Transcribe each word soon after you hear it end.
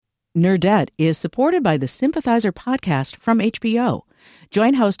Nerdette is supported by the Sympathizer podcast from HBO.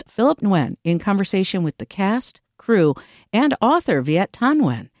 Join host Philip Nguyen in conversation with the cast, crew, and author Viet Thanh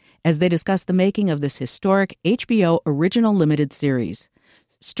Nguyen as they discuss the making of this historic HBO original limited series.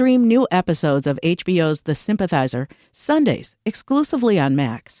 Stream new episodes of HBO's The Sympathizer Sundays exclusively on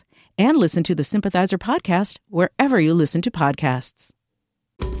Max, and listen to the Sympathizer podcast wherever you listen to podcasts.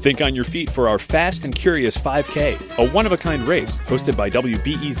 Think on your feet for our Fast and Curious 5K, a one-of-a-kind race hosted by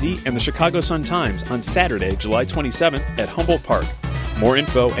WBEZ and the Chicago Sun-Times on Saturday, July 27th at Humboldt Park. More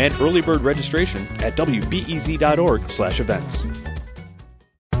info and early bird registration at wbez.org/events.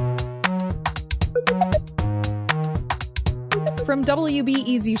 From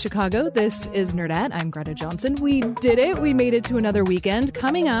WBEZ Chicago, this is Nerdette. I'm Greta Johnson. We did it. We made it to another weekend.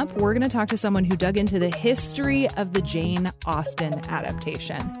 Coming up, we're going to talk to someone who dug into the history of the Jane Austen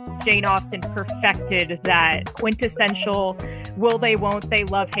adaptation. Jane Austen perfected that quintessential will they, won't they,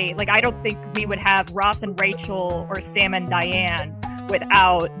 love, hate. Like, I don't think we would have Ross and Rachel or Sam and Diane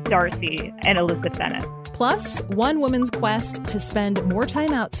without Darcy and Elizabeth Bennet. Plus, one woman's quest to spend more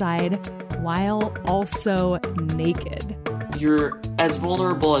time outside while also naked. You're as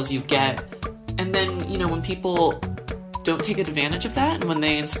vulnerable as you get. And then, when people don't take advantage of that and when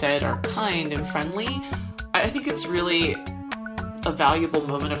they instead are kind and friendly, I think it's really a valuable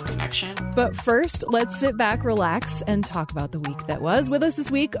moment of connection. But first, let's sit back, relax, and talk about the week that was. With us this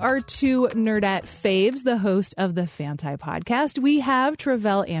week are two Nerdette faves, the host of the Fanti podcast. We have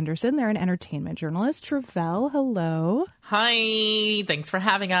Tre'vell Anderson. They're an entertainment journalist. Tre'vell, hello. Hi. Thanks for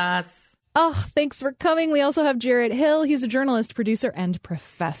having us. Oh, thanks for coming. We also have Jarrett Hill. He's a journalist, producer, and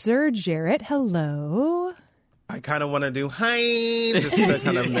professor. Jarrett, hello. I kind of want to do hi, just to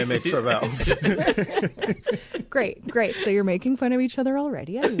kind of mimic Tre'vell's. Great. So you're making fun of each other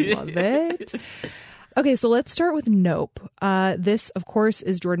already. I love it. Okay, so let's start with Nope. This, of course,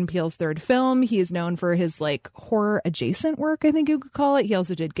 is Jordan Peele's third film. He is known for his horror adjacent work, I think you could call it. He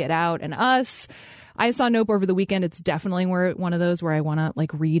also did Get Out and Us. I saw Nope over the weekend. It's definitely one of those where I want to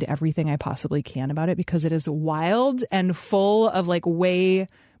read everything I possibly can about it because it is wild and full of way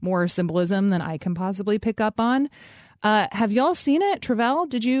more symbolism than I can possibly pick up on. Have y'all seen it? Tre'vell,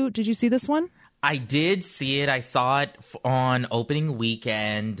 did you see this one? I did see it. I saw it on opening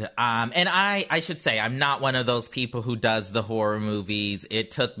weekend. And I should say, I'm not one of those people who does the horror movies. It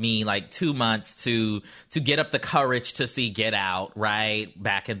took me 2 months to get up the courage to see Get Out, right?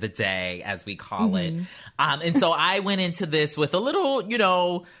 Back in the day, as we call it. And so I went into this with a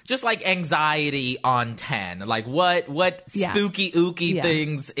little, just anxiety on 10. What spooky, ooky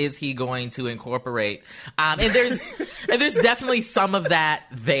things is he going to incorporate? And there's definitely some of that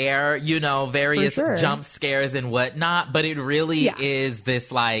there, various jump scares and whatnot, but it really is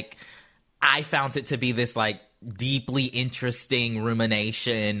this I found it to be this deeply interesting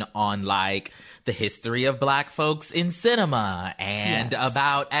rumination on the history of Black folks in cinema and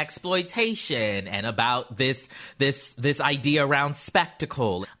about exploitation and about this idea around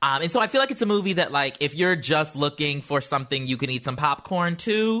spectacle. And so I feel like it's a movie that if you're just looking for something you can eat some popcorn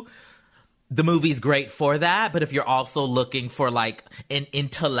to, the movie's great for that, but if you're also looking for an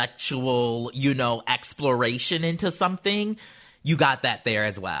intellectual, exploration into something, you got that there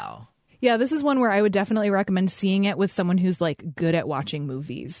as well. Yeah, this is one where I would definitely recommend seeing it with someone who's good at watching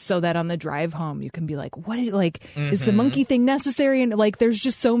movies so that on the drive home you can be is the monkey thing necessary? And there's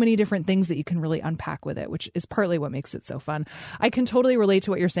just so many different things that you can really unpack with it, which is partly what makes it so fun. I can totally relate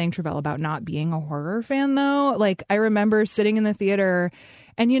to what you're saying, Tre'vell, about not being a horror fan though. I remember sitting in the theater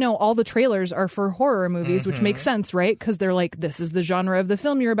and, all the trailers are for horror movies, which makes sense, right? Because they're this is the genre of the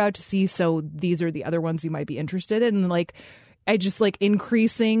film you're about to see, so these are the other ones you might be interested in. And I just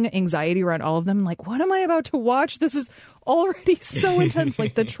increasing anxiety around all of them. What am I about to watch? This is already so intense.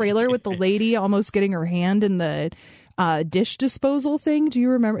 The trailer with the lady almost getting her hand in the dish disposal thing. Do you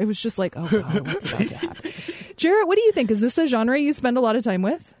remember? It was just oh God, what's about to happen? Jarrett, what do you think? Is this a genre you spend a lot of time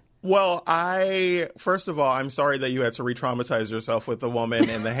with? Well, first of all, I'm sorry that you had to re-traumatize yourself with the woman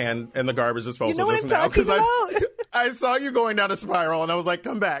and the hand and the garbage disposal just now. Because I saw you going down a spiral and I was like,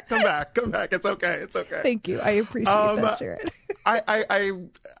 come back. It's okay. Thank you. I appreciate that, Jarrett.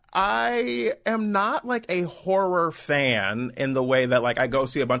 I am not a horror fan in the way that I go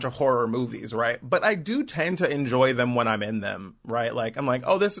see a bunch of horror movies, right? But I do tend to enjoy them when I'm in them, right? I'm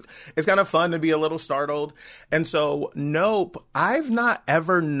oh, this is kind of fun to be a little startled. And so, Nope, I've not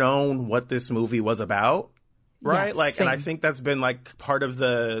ever known what this movie was about. Right? Yes, and I think that's been part of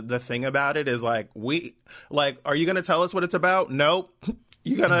the thing about it is are you going to tell us what it's about? Nope.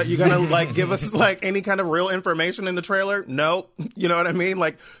 You gonna give us any kind of real information in the trailer? Nope. You know what I mean?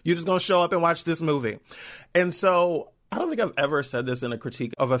 You just gonna show up and watch this movie. And so I don't think I've ever said this in a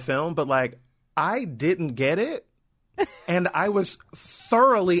critique of a film, but like, I didn't get it. And I was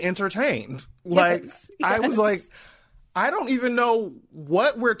thoroughly entertained. Like, I was like, I don't even know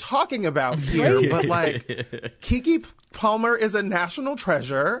what we're talking about here, but like, Keke Palmer is a national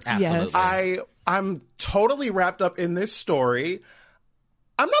treasure. Absolutely. I'm totally wrapped up in this story.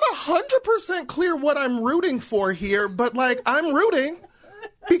 I'm not 100% clear what I'm rooting for here, but like, I'm rooting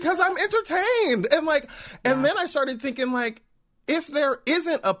because I'm entertained. And like, and then I started thinking like, if there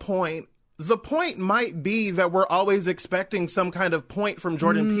isn't a point, the point might be that we're always expecting some kind of point from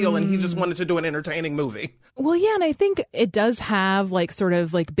Jordan Peele and he just wanted to do an entertaining movie. Well, yeah, and I think it does have like sort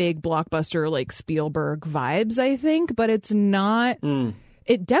of like big blockbuster like Spielberg vibes, I think, but it's not...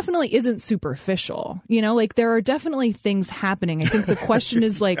 It definitely isn't superficial. You know, like there are definitely things happening. I think the question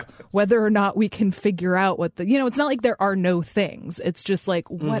is like whether or not we can figure out what the, you know, it's not like there are no things. It's just like,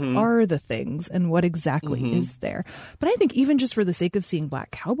 what are the things and what exactly is there? But I think even just for the sake of seeing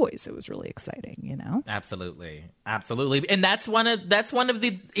Black Cowboys, it was really exciting, you know? Absolutely. Absolutely. And that's one of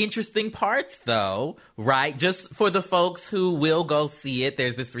the interesting parts though, right? Just for the folks who will go see it,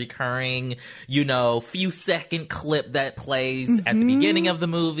 there's this recurring, you know, few second clip that plays at the beginning of the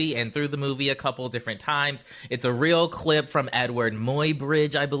movie and through the movie a couple different times. It's a real clip from Edward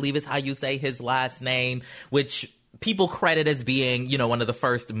Muybridge, I believe is how you say his last name, which people credit as being, you know, one of the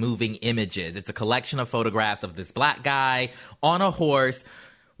first moving images. It's a collection of photographs of this Black guy on a horse.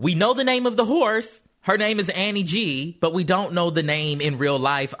 We know the name of the horse. Her name is Annie G, but we don't know the name in real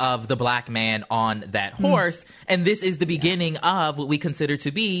life of the Black man on that horse. And this is the beginning of what we consider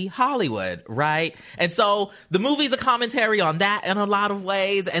to be Hollywood, right? And so the movie's a commentary on that in a lot of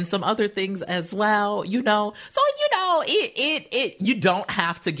ways and some other things as well, you know. So, you know, you don't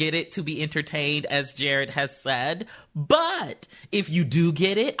have to get it to be entertained, as Jared has said. But if you do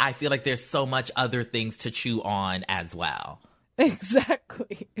get it, I feel like there's so much other things to chew on as well.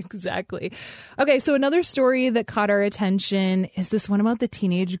 Exactly. Okay, so another story that caught our attention is this one about the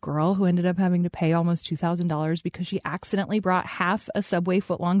teenage girl who ended up having to pay almost $2,000 because she accidentally brought half a Subway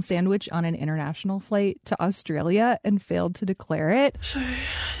footlong sandwich on an international flight to Australia and failed to declare it. So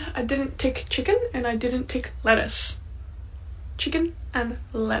I didn't take chicken and I didn't take lettuce. Chicken and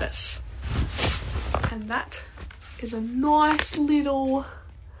lettuce. And that is a nice little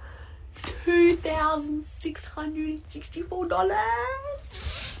 $2,664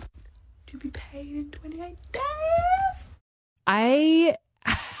 to be paid in 28 days. I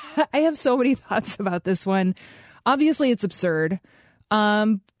have so many thoughts about this one. Obviously, it's absurd.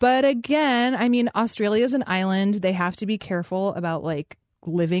 But again, I mean, Australia is an island. They have to be careful about like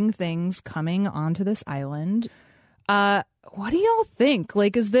living things coming onto this island. What do y'all think?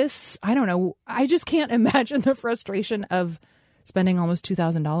 Like, is this, I don't know. I just can't imagine the frustration of spending almost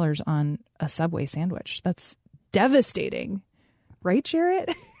 $2,000 on a Subway sandwich. That's devastating. Right,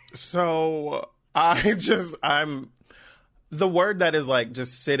 Jarrett? So I'm the word that is like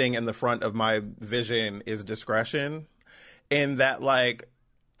just sitting in the front of my vision is discretion. In that, like,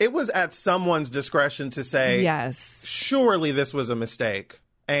 it was at someone's discretion to say, yes, surely this was a mistake.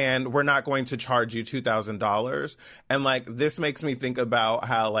 And we're not going to charge you $2,000. And like, this makes me think about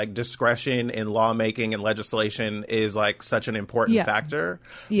how like discretion in lawmaking and legislation is like such an important factor.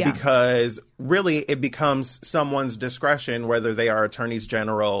 Because really it becomes someone's discretion, whether they are attorneys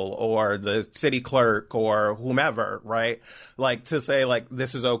general or the city clerk or whomever, right? Like to say like,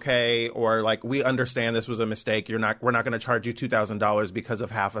 this is okay. Or like, we understand this was a mistake. We're not going to charge you $2,000 because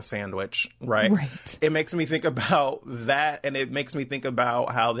of half a sandwich, right? It makes me think about that. And it makes me think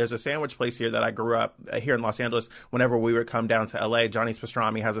about how there's a sandwich place here that I grew up here in Los Angeles. Whenever we would come down to LA, Johnny's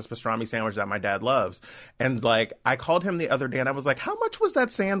Pastrami has this pastrami sandwich that my dad loves. And like, I called him the other day and I was like, how much was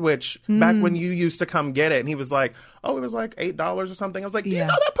that sandwich back when you used to come get it? And he was like, oh, it was like $8 or something. I was like, do you know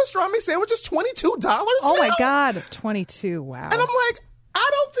that pastrami sandwich is $22 Oh now? my God. 22. Wow. And I'm like, I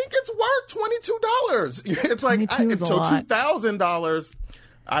don't think it's worth $22. It's like, so $2,000.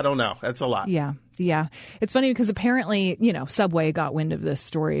 I don't know. That's a lot. Yeah. It's funny because apparently, you know, Subway got wind of this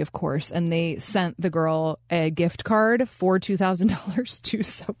story, of course, and they sent the girl a gift card for $2,000 to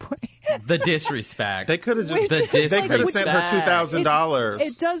Subway. The disrespect. They could have just they could have sent her $2,000.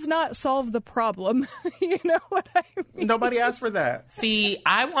 It does not solve the problem. You know what I mean? Nobody asked for that. See,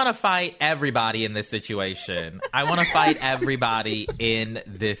 I want to fight everybody in this situation. I want to fight everybody in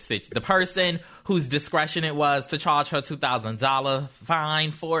this situation. The person whose discretion it was to charge her $2,000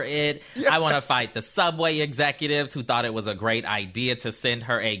 fine for it. I want to fight the Subway executives who thought it was a great idea to send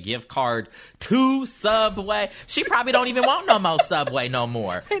her a gift card to Subway. She probably don't even want no more Subway no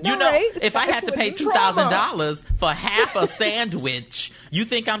more. You know, right? If I had to pay $2,000 for half a sandwich, you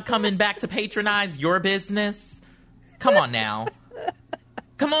think I'm coming back to patronize your business? Come on now.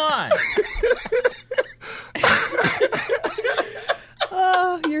 Come on.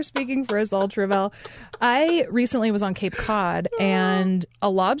 Oh, you're speaking for us all, Travell. I recently was on Cape Cod, and a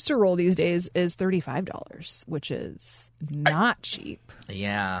lobster roll these days is $35, which is not cheap.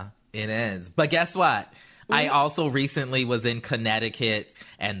 Yeah, it is. But guess what? I also recently was in Connecticut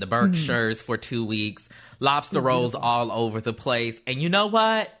and the Berkshires for 2 weeks. Lobster rolls all over the place. And you know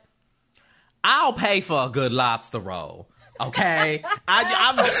what? I'll pay for a good lobster roll. Okay?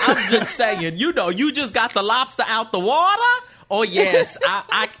 I'm just saying, you just got the lobster out the water? Oh, yes,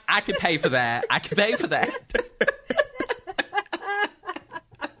 I can pay for that. I can pay for that.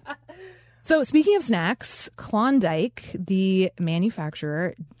 So speaking of snacks, Klondike, the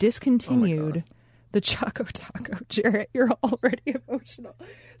manufacturer, discontinued the Choco Taco. Jarrett, you're already emotional.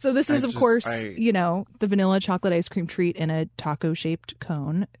 So this is, of course, the vanilla chocolate ice cream treat in a taco-shaped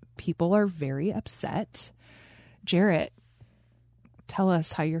cone. People are very upset. Jarrett, tell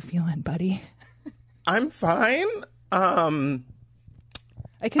us how you're feeling, buddy. I'm fine. I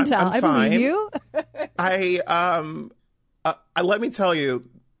can tell. I believe you. Let me tell you,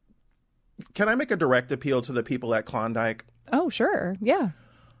 can I make a direct appeal to the people at Klondike? Oh, sure. Yeah.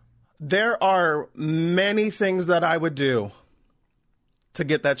 There are many things that I would do to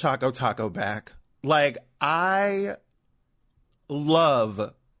get that Choco Taco back. Like, I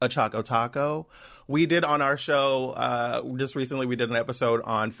love a Choco Taco. We did on our show, just recently we did an episode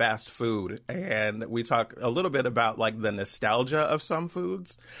on fast food, and we talked a little bit about like the nostalgia of some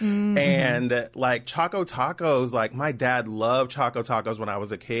foods. And like Choco Tacos, like my dad loved Choco Tacos when I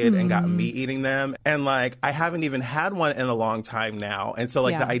was a kid and got me eating them. And like, I haven't even had one in a long time now. And so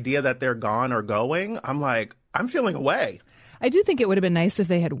like the idea that they're gone or going, I'm like, I'm feeling away. I do think it would have been nice if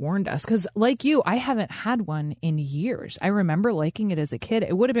they had warned us, because like you, I haven't had one in years. I remember liking it as a kid.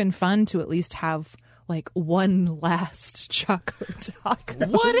 It would have been fun to at least have like one last Choco Taco.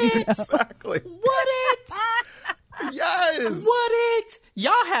 Would it? Exactly. Would it? Yes. Would it?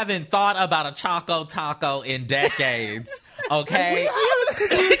 Y'all haven't thought about a Choco Taco in decades. Okay?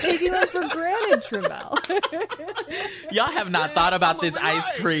 Because we were taking them for granted, Travell. Y'all have not thought about this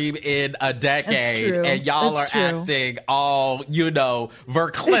ice cream in a decade. And y'all are acting all,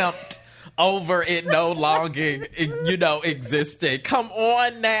 verklempt over it no longer, existing. Come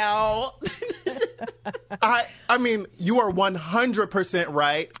on now. I mean, you are 100%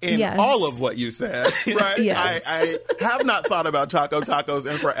 right in all of what you said, right? Yes. I have not thought about Choco Tacos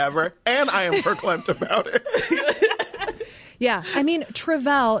in forever, and I am verklempt about it. Yeah, I mean,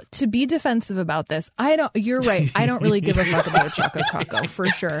 Travell, to be defensive about this, you're right. I don't really give a fuck about a Choco Taco, for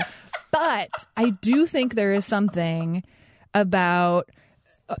sure. But I do think there is something about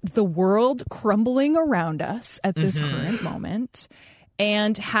the world crumbling around us at this current moment,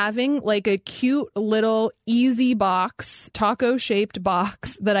 and having like a cute little easy box, taco-shaped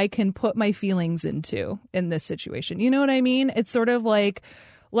box that I can put my feelings into in this situation. You know what I mean? It's sort of like,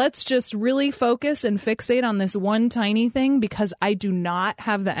 let's just really focus and fixate on this one tiny thing, because I do not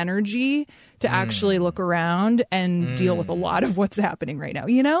have the energy to actually look around and deal with a lot of what's happening right now,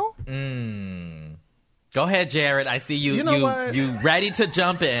 you know? Go ahead, Jared. I see you. You ready to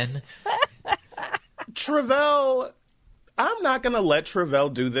jump in. Travell, I'm not going to let Travell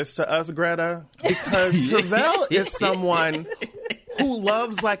do this to us, Greta, because Travell is someone who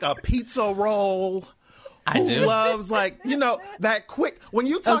loves like a pizza roll. Who loves like, that quick, when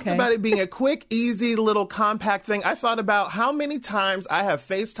you talked about it being a quick, easy little compact thing, I thought about how many times I have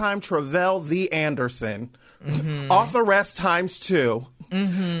FaceTimed Travell the Anderson, authoress times 2.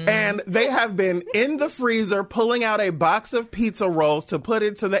 And they have been in the freezer pulling out a box of pizza rolls to put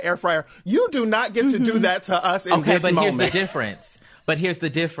into the air fryer. You do not get to do that to us in this moment. Here's the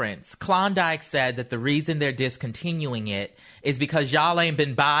difference. Klondike said that the reason they're discontinuing it is because y'all ain't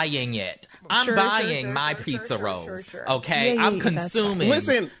been buying it. I'm buying my pizza rolls. Okay? I'm consuming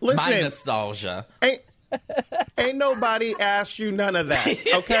my nostalgia. Ain't nobody asked you none of that,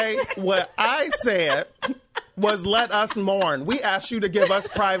 okay? What I said was let us mourn. We asked you to give us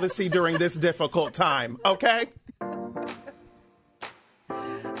privacy during this difficult time, okay?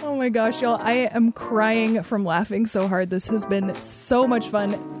 Oh my gosh, y'all. I am crying from laughing so hard. This has been so much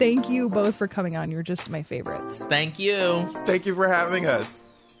fun. Thank you both for coming on. You're just my favorites. Thank you. Thank you for having us.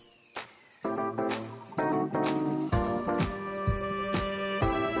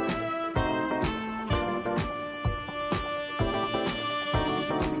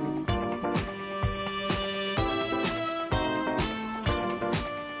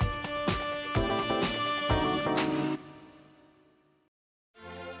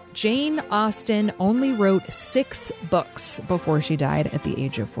 Jane Austen only wrote 6 books before she died at the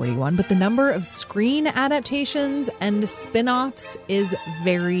age of 41, but the number of screen adaptations and spin-offs is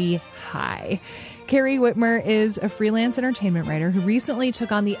very high. Carrie Whitmer is a freelance entertainment writer who recently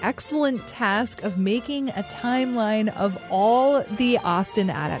took on the excellent task of making a timeline of all the Austen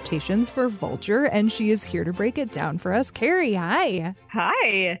adaptations for Vulture, and she is here to break it down for us. Carrie, hi.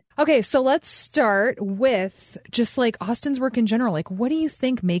 Hi. Okay, so let's start with just like Austen's work in general. Like, what do you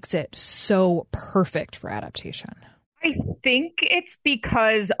think makes it so perfect for adaptation? I think it's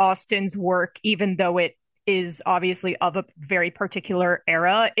because Austen's work, even though it is obviously of a very particular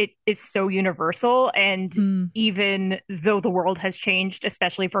era, it is so universal. And even though the world has changed,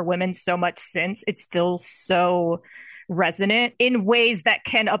 especially for women, so much since, it's still so resonant in ways that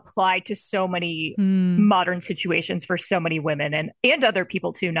can apply to so many modern situations for so many women and other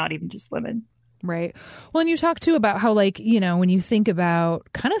people too, not even just women. Right. Well, and you talk too about how, like, you know, when you think about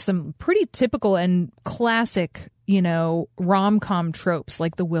kind of some pretty typical and classic, you know, rom-com tropes,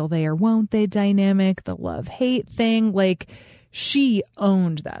 like the will they or won't they dynamic, the love-hate thing, like she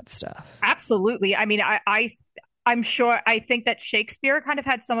owned that stuff. Absolutely. I mean, I'm sure, I think that Shakespeare kind of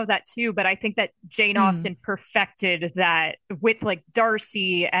had some of that too, but I think that Jane Austen perfected that with like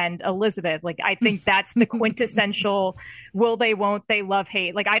Darcy and Elizabeth. Like, I think that's the quintessential will they, won't they, love,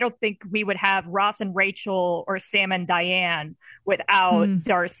 hate. Like, I don't think we would have Ross and Rachel or Sam and Diane without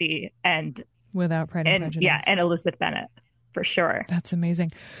Darcy and without Pride and Prejudice. Yeah, and Elizabeth Bennet, for sure. That's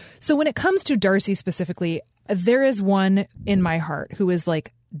amazing. So when it comes to Darcy specifically, there is one in my heart who is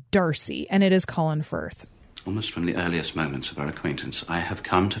like Darcy, and it is Colin Firth. Almost from the earliest moments of our acquaintance, I have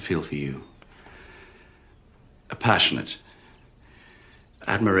come to feel for you a passionate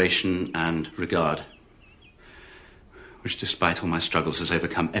admiration and regard, which, despite all my struggles, has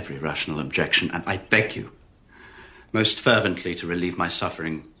overcome every rational objection, and I beg you most fervently to relieve my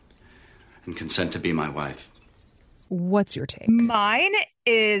suffering and consent to be my wife. What's your take? Mine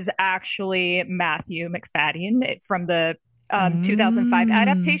is actually Matthew Macfadyen from the 2005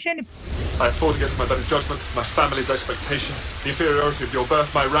 adaptation. I have fought against my better judgment, my family's expectation, the inferiority of your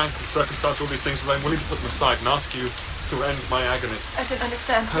birth, my rank and circumstance, all these things, and I'm willing to put them aside and ask you to end my agony. I don't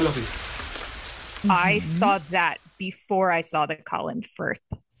understand. I love you. I saw that before I saw the Colin Firth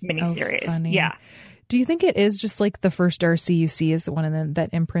miniseries. Oh, yeah. Do you think it is just like the first Darcy you see is the one that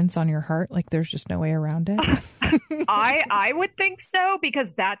imprints on your heart? Like there's just no way around it? I would think so,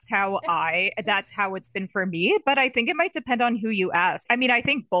 because that's how it's been for me. But I think it might depend on who you ask. I mean, I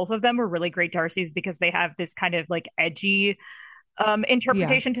think both of them are really great Darcys because they have this kind of like edgy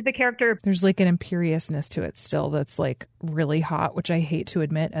interpretation to the character. There's like an imperiousness to it still that's like really hot, which I hate to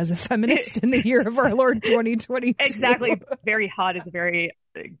admit as a feminist in the year of our Lord 2022. Exactly. Very hot is a very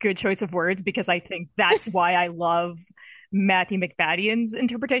good choice of words, because I think that's why I love Matthew Macfadyen's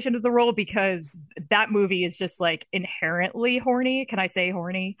interpretation of the role, because that movie is just like inherently horny. Can I say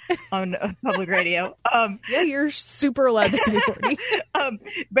horny on public radio? Yeah, you're super allowed to say horny.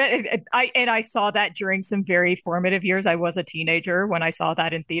 But I saw that during some very formative years. I was a teenager when I saw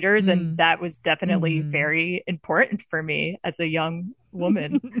that in theaters, and that was definitely very important for me as a young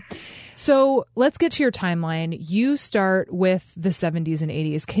woman. So let's get to your timeline. You start with the 70s and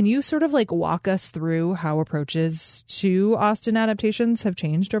 80s. Can you sort of like walk us through how approaches to Austen adaptations have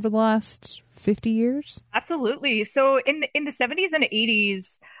changed over the last 50 years? Absolutely. So in the 70s and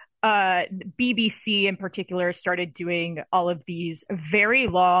 80s, BBC in particular started doing all of these very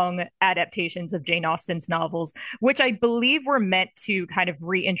long adaptations of Jane Austen's novels, which I believe were meant to kind of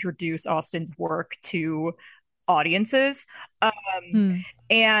reintroduce Austen's work to audiences.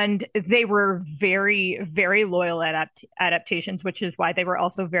 And they were very, very loyal adaptations, which is why they were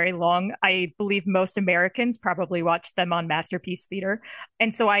also very long. I believe most Americans probably watched them on Masterpiece Theater.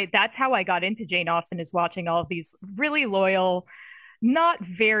 And so that's how I got into Jane Austen, is watching all of these really loyal,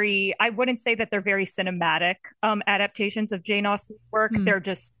 I wouldn't say that they're very cinematic adaptations of Jane Austen's work.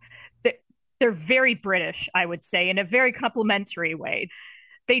 They're very British, I would say, in a very complimentary way.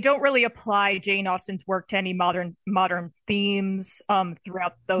 They don't really apply Jane Austen's work to any modern themes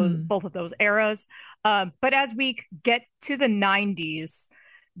throughout both of those eras. But as we get to the 90s,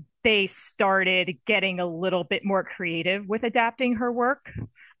 they started getting a little bit more creative with adapting her work.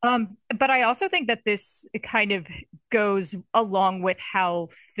 But I also think that this kind of goes along with how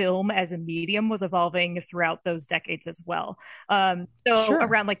film as a medium was evolving throughout those decades as well.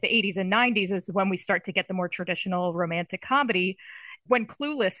 Around like the 80s and 90s is when we start to get the more traditional romantic comedy. When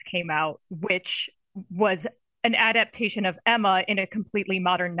Clueless came out, which was an adaptation of Emma in a completely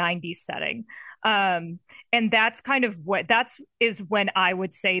modern 90s setting. And that's kind of is when I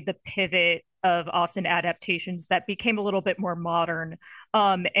would say the pivot of Austen adaptations that became a little bit more modern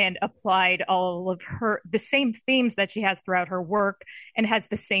and applied all of the same themes that she has throughout her work, and has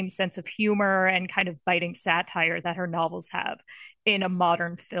the same sense of humor and kind of biting satire that her novels have in a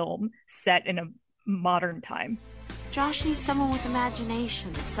modern film set in a modern time. Josh needs someone with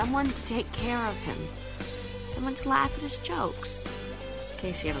imagination, someone to take care of him, someone to laugh at his jokes, in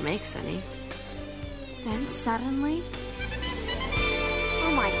case he ever makes any. Then suddenly,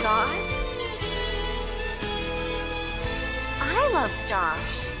 oh my God, I love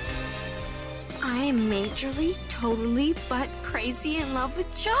Josh. I am majorly, totally, but crazy in love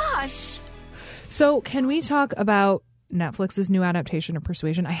with Josh. So can we talk about Netflix's new adaptation of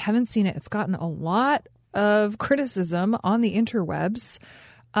Persuasion? I haven't seen it. It's gotten a lot of criticism on the interwebs.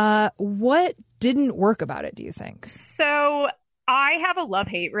 What didn't work about it, do you think? So I have a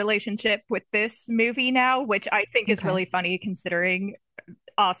love-hate relationship with this movie now, which I think is really funny considering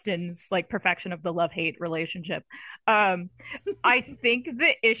Austen's like perfection of the love-hate relationship. I think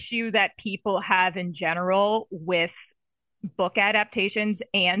the issue that people have in general with book adaptations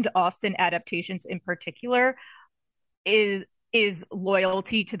and Austen adaptations in particular is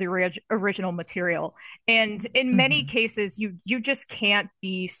loyalty to the original material. And in many cases, you just can't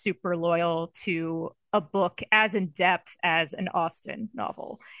be super loyal to a book as in depth as an Austen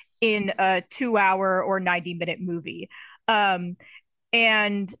novel in a 2-hour or 90-minute movie.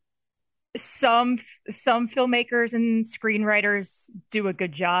 And some filmmakers and screenwriters do a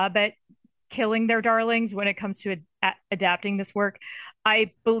good job at killing their darlings when it comes to adapting this work.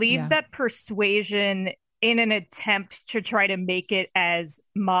 I believe that Persuasion, in an attempt to try to make it as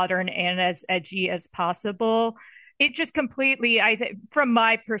modern and as edgy as possible, it just completely, from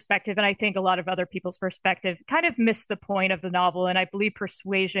my perspective, and I think a lot of other people's perspective, kind of missed the point of the novel. And I believe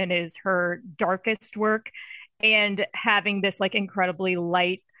Persuasion is her darkest work, and having this like incredibly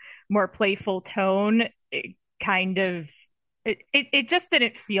light, more playful tone, it just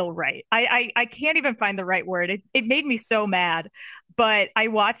didn't feel right. I can't even find the right word. It made me so mad. But I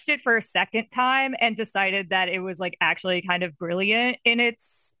watched it for a second time and decided that it was like actually kind of brilliant in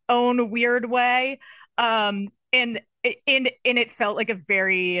its own weird way. And it felt like a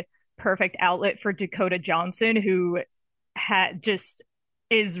very perfect outlet for Dakota Johnson, who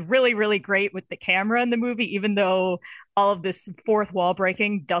is really, really great with the camera in the movie, even though all of this fourth wall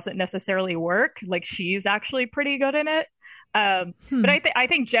breaking doesn't necessarily work. Like, she's actually pretty good in it. But I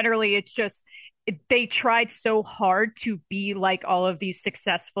think generally it's just, they tried so hard to be like all of these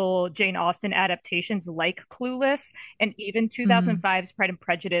successful Jane Austen adaptations like Clueless, and even 2005's Pride and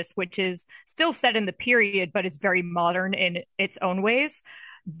Prejudice, which is still set in the period but is very modern in its own ways,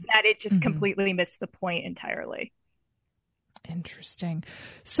 that it just completely missed the point entirely. Interesting.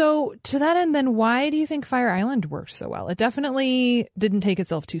 So to that end, then, why do you think Fire Island worked so well? It definitely didn't take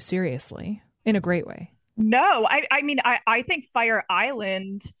itself too seriously in a great way. No, I mean, I think Fire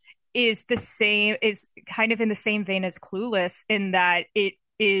Island is kind of in the same vein as Clueless, in that it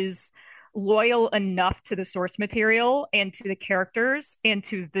is loyal enough to the source material and to the characters and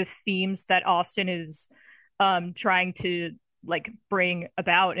to the themes that Austen is trying to like bring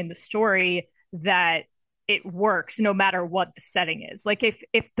about in the story, that it works no matter what the setting is. Like,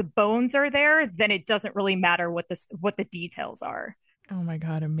 if the bones are there, then it doesn't really matter what the details are. Oh my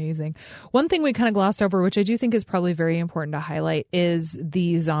God, amazing. One thing we kind of glossed over, which I do think is probably very important to highlight, is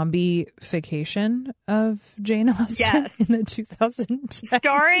the zombification of Jane Austen in the 2010s.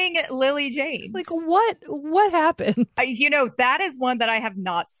 Starring Lily James. Like, what happened? That is one that I have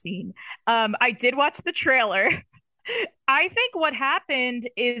not seen. I did watch the trailer. I think what happened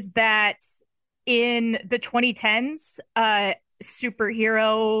is that in the 2010s,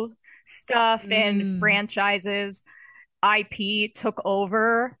 superhero stuff and franchises, IP took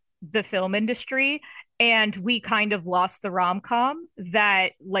over the film industry, and we kind of lost the rom-com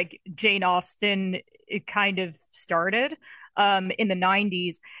that like Jane Austen kind of started in the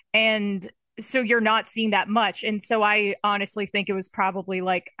 90s. And so you're not seeing that much. And so I honestly think it was probably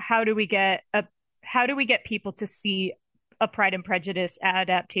like, how do we get people to see a Pride and Prejudice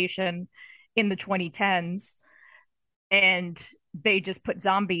adaptation in the 2010s? And they just put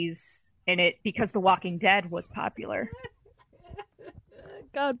zombies in it because The Walking Dead was popular.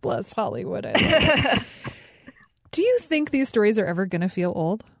 God bless Hollywood. Do you think these stories are ever going to feel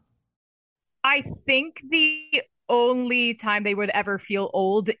old? I think the only time they would ever feel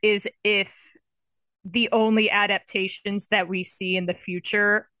old is if the only adaptations that we see in the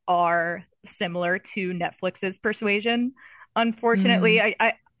future are similar to Netflix's Persuasion. Unfortunately,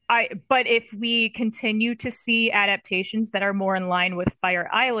 but if we continue to see adaptations that are more in line with Fire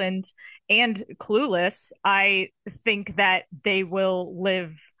Island and Clueless, I think that they will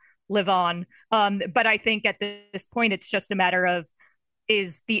live on. But I think at this point, it's just a matter of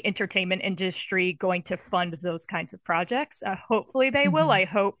is the entertainment industry going to fund those kinds of projects? Hopefully they will. I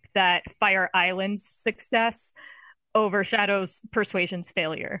hope that Fire Island's success overshadows Persuasion's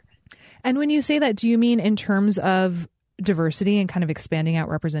failure. And when you say that, do you mean in terms of diversity and kind of expanding out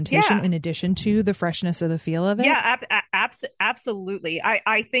representation in addition to the freshness of the feel of it? Yeah, absolutely.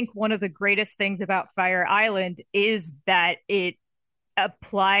 I think one of the greatest things about Fire Island is that it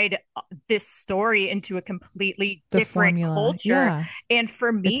applied this story into a completely different culture. Yeah. And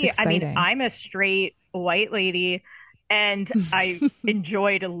for me, I mean, I'm a straight white lady and I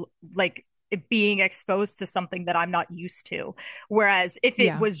enjoyed like being exposed to something that I'm not used to. Whereas if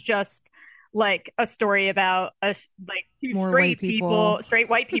it was just like a story about like two straight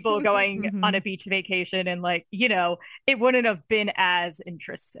white people going on a beach vacation and like, you know, it wouldn't have been as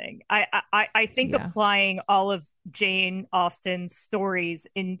interesting. I think applying all of Jane Austen's stories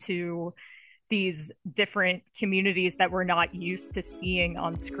into these different communities that we're not used to seeing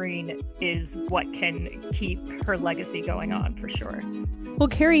on screen is what can keep her legacy going on for sure. Well,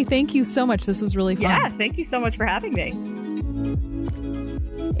 Carrie, thank you so much. This was really fun. Yeah, thank you so much for having me.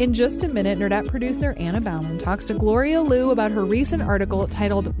 In just a minute, Nerdette producer Anna Bauman talks to Gloria Liu about her recent article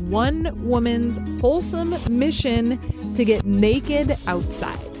titled "One Woman's Wholesome Mission to Get Naked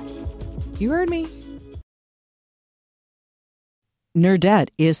Outside." You heard me.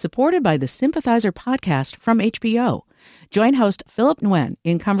 Nerdette is supported by the Sympathizer podcast from HBO. Join host Philip Nguyen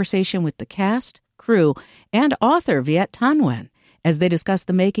in conversation with the cast, crew, and author Viet Thanh Nguyen as they discuss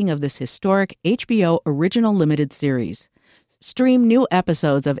the making of this historic HBO original limited series. Stream new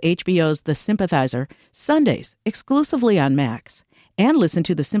episodes of HBO's The Sympathizer Sundays exclusively on Max, and listen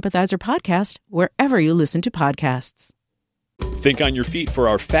to the Sympathizer podcast wherever you listen to podcasts. Think on your feet for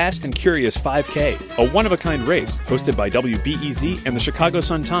our Fast and Curious 5K, a one-of-a-kind race hosted by WBEZ and the Chicago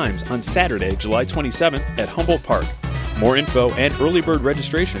Sun-Times on Saturday, July 27th at Humboldt Park. More info and early bird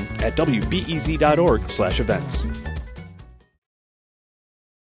registration at wbez.org/events.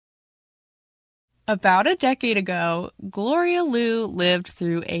 About a decade ago, Gloria Liu lived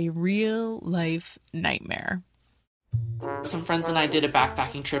through a real-life nightmare. Some friends and I did a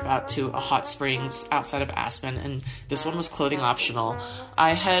backpacking trip out to a hot springs outside of Aspen, and this one was clothing optional.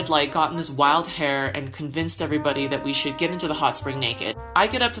 I had gotten this wild hair and convinced everybody that we should get into the hot spring naked. I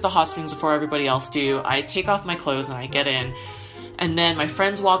get up to the hot springs before everybody else do. I take off my clothes and I get in. And then my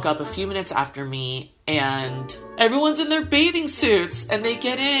friends walk up a few minutes after me, and everyone's in their bathing suits, and they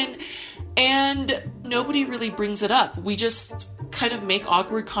get in, and nobody really brings it up. We just kind of make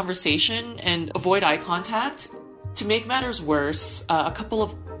awkward conversation and avoid eye contact. To make matters worse, a couple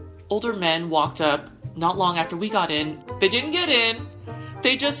of older men walked up not long after we got in. They didn't get in.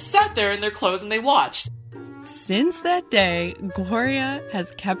 They just sat there in their clothes and they watched. Since that day, Gloria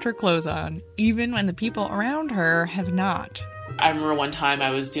has kept her clothes on, even when the people around her have not. I remember one time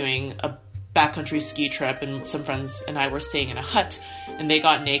I was doing a backcountry ski trip and some friends and I were staying in a hut and they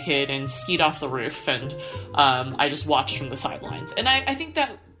got naked and skied off the roof, and I just watched from the sidelines. And I think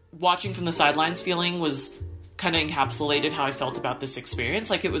that watching from the sidelines feeling was kind of encapsulated how I felt about this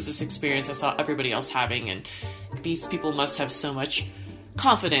experience. Like, it was this experience I saw everybody else having, and these people must have so much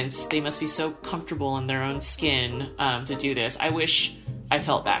confidence. They must be so comfortable in their own skin to do this. I wish I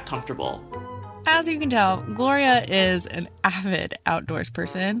felt that comfortable. As you can tell, Gloria is an avid outdoors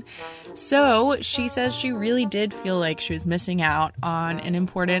person, so she says she really did feel like she was missing out on an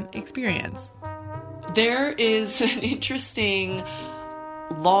important experience. There is an interesting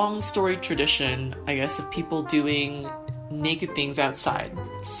long storied tradition, I guess, of people doing naked things outside.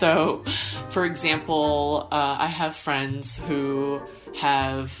 So, for example, I have friends who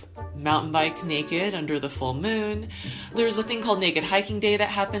have mountain biked naked under the full moon. There's a thing called Naked Hiking Day that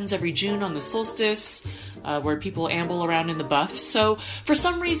happens every June on the solstice, where people amble around in the buff. So, for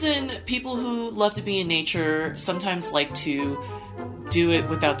some reason, people who love to be in nature sometimes like to do it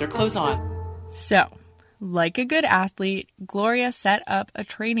without their clothes on. So, like a good athlete, Gloria set up a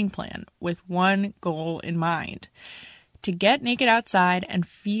training plan with one goal in mind: to get naked outside and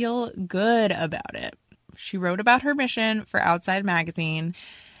feel good about it. She wrote about her mission for Outside Magazine,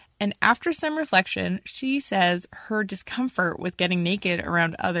 and after some reflection, she says her discomfort with getting naked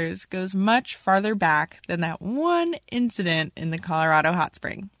around others goes much farther back than that one incident in the Colorado hot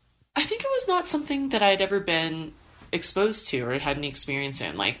spring. I think it was not something that I'd ever been exposed to or had any experience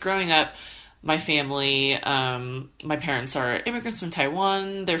in. Like, growing up, my family, my parents are immigrants from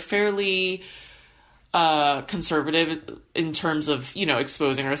Taiwan. They're fairly conservative in terms of,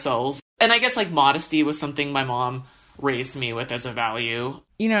 exposing ourselves. And I guess modesty was something my mom raised me with as a value.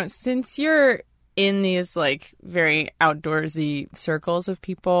 Since you're in these like very outdoorsy circles of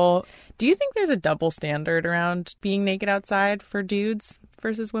people, do you think there's a double standard around being naked outside for dudes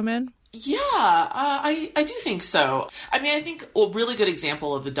versus women? Yeah, I do think so. I mean, I think a really good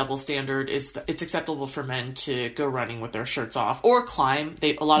example of the double standard is that it's acceptable for men to go running with their shirts off or climb.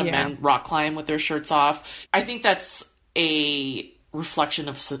 A lot of men rock climb with their shirts off. I think that's a reflection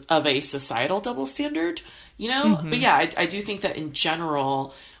of a societal double standard, you know? But yeah, I do think that in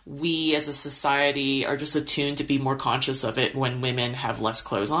general, we as a society are just attuned to be more conscious of it when women have less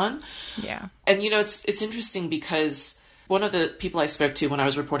clothes on. Yeah. And, you know, it's interesting because one of the people I spoke to when I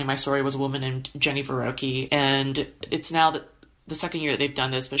was reporting my story was a woman named Jenny Verrocchi, and it's now the second year that they've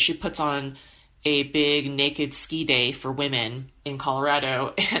done this, but she puts on a big naked ski day for women in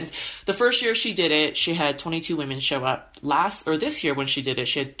Colorado. And the first year she did it, she had 22 women show up. This year when she did it,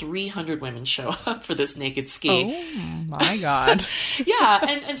 she had 300 women show up for this naked ski. Oh my God.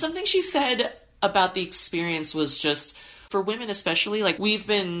 Yeah. And something she said about the experience was just, for women especially, like, we've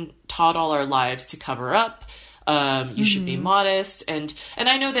been taught all our lives to cover up. You should be modest. And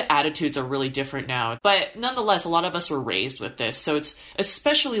I know that attitudes are really different now, but nonetheless, a lot of us were raised with this. So it's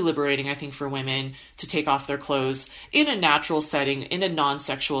especially liberating, I think, for women to take off their clothes in a natural setting, in a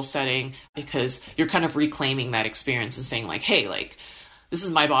non-sexual setting, because you're kind of reclaiming that experience and saying like, hey, like, this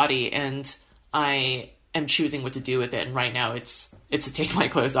is my body and I am choosing what to do with it. And right now it's to take my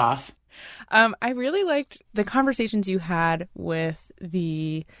clothes off. I really liked the conversations you had with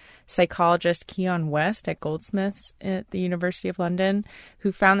the psychologist Keon West at Goldsmiths at the University of London,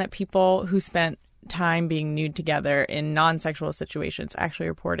 who found that people who spent time being nude together in non-sexual situations actually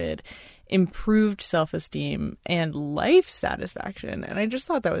reported improved self-esteem and life satisfaction. And I just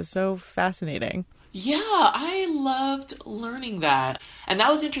thought that was so fascinating. Yeah, I loved learning that. And that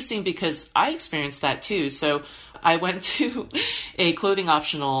was interesting because I experienced that too. So I went to a clothing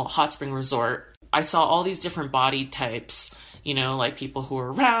optional hot spring resort. I saw all these different body types, you know, like people who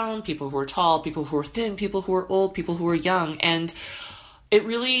are round, people who are tall, people who are thin, people who are old, people who are young. And it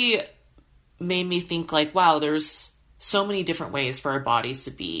really made me think like, wow, there's so many different ways for our bodies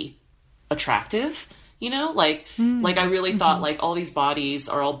to be attractive, you know, like I really thought like all these bodies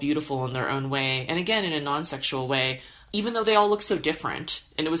are all beautiful in their own way. And again, in a non-sexual way, even though they all look so different.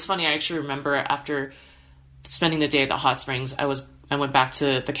 And it was funny. I actually remember after spending the day at the hot springs, I went back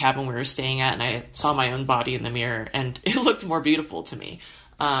to the cabin we were staying at and I saw my own body in the mirror and it looked more beautiful to me.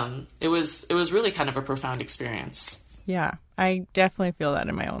 It was really kind of a profound experience. Yeah, I definitely feel that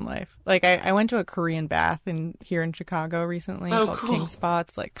in my own life. Like I went to a Korean bath here in Chicago recently called cool. King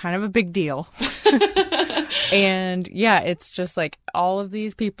Spots, like kind of a big deal. And yeah, it's just like all of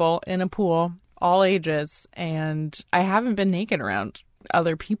these people in a pool, all ages. And I haven't been naked around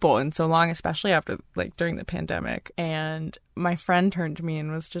other people in so long, especially after like during the pandemic. And my friend turned to me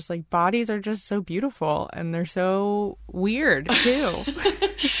and was just like, bodies are just so beautiful and they're so weird too.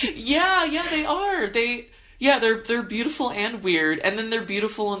 Yeah, they are. They're beautiful and weird, and then they're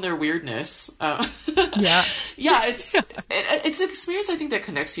beautiful in their weirdness. Yeah, it's an experience I think that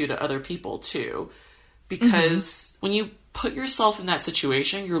connects you to other people too, because when you put yourself in that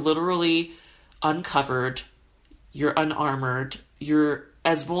situation, you're literally uncovered, you're unarmored, you're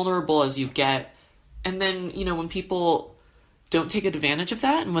as vulnerable as you get, and then you know when people don't take advantage of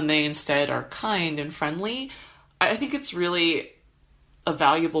that, and when they instead are kind and friendly, I think it's really a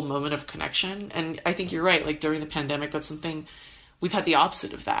valuable moment of connection. And I think you're right. Like during the pandemic, that's something we've had the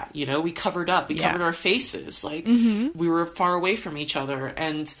opposite of that. You know, we covered up, we covered our faces. Like we were far away from each other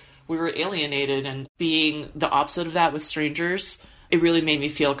and we were alienated, and being the opposite of that with strangers, it really made me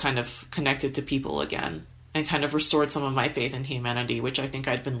feel kind of connected to people again and kind of restored some of my faith in humanity, which I think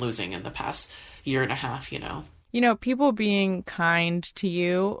I'd been losing in the past year and a half, you know. You know, people being kind to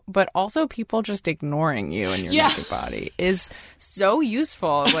you, but also people just ignoring you and your naked body is so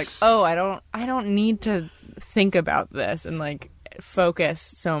useful. Like, oh, I don't need to think about this and like focus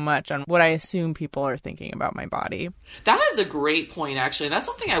so much on what I assume people are thinking about my body. That is a great point, actually. That's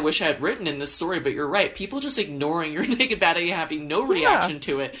something I wish I had written in this story, but you're right. People just ignoring your naked body, having no reaction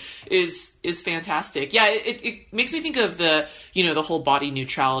to it is fantastic. Yeah, it makes me think of the whole body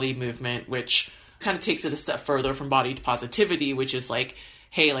neutrality movement, which kind of takes it a step further from body positivity, which is like,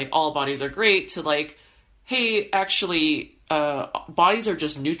 hey, like all bodies are great, to like, hey, actually, bodies are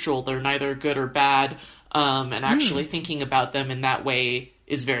just neutral. They're neither good or bad. And actually thinking about them in that way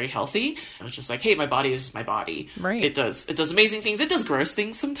is very healthy. And it's just like, hey, my body is my body. Right. It does amazing things. It does gross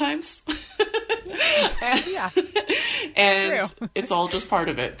things sometimes. And True. It's all just part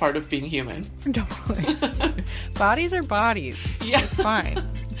of it, part of being human. Totally. Bodies are bodies. Yeah. It's fine.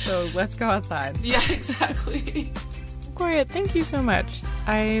 So let's go outside. Yeah, exactly. Gloria, thank you so much.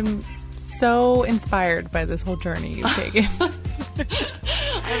 I'm so inspired by this whole journey you've taken.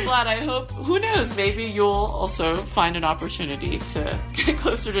 I'm glad. I hope, who knows, maybe you'll also find an opportunity to get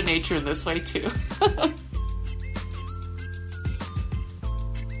closer to nature in this way too.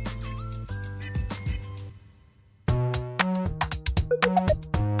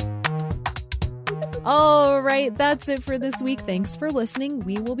 All right, that's it for this week. Thanks for listening.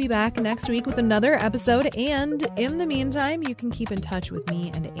 We will be back next week with another episode. And in the meantime, you can keep in touch with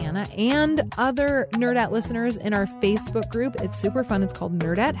me and Anna and other Nerdette listeners in our Facebook group. It's super fun. It's called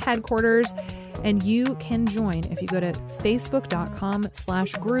Nerdette Headquarters. And you can join if you go to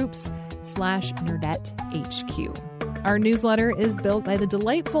facebook.com/groups/NerdetteHQ. Our newsletter is built by the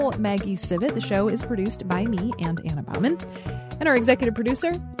delightful Maggie Sivit. The show is produced by me and Anna Bauman. And our executive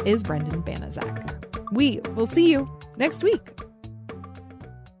producer is Brendan Banaszak. We will see you next week.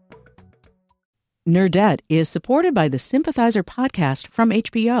 Nerdette is supported by the Sympathizer podcast from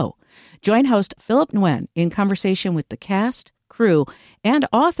HBO. Join host Philip Nguyen in conversation with the cast, crew, and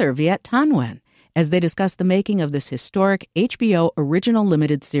author Viet Thanh Nguyen as they discuss the making of this historic HBO original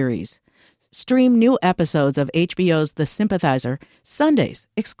limited series. Stream new episodes of HBO's The Sympathizer Sundays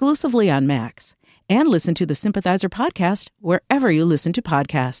exclusively on Max, and listen to the Sympathizer podcast wherever you listen to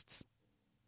podcasts.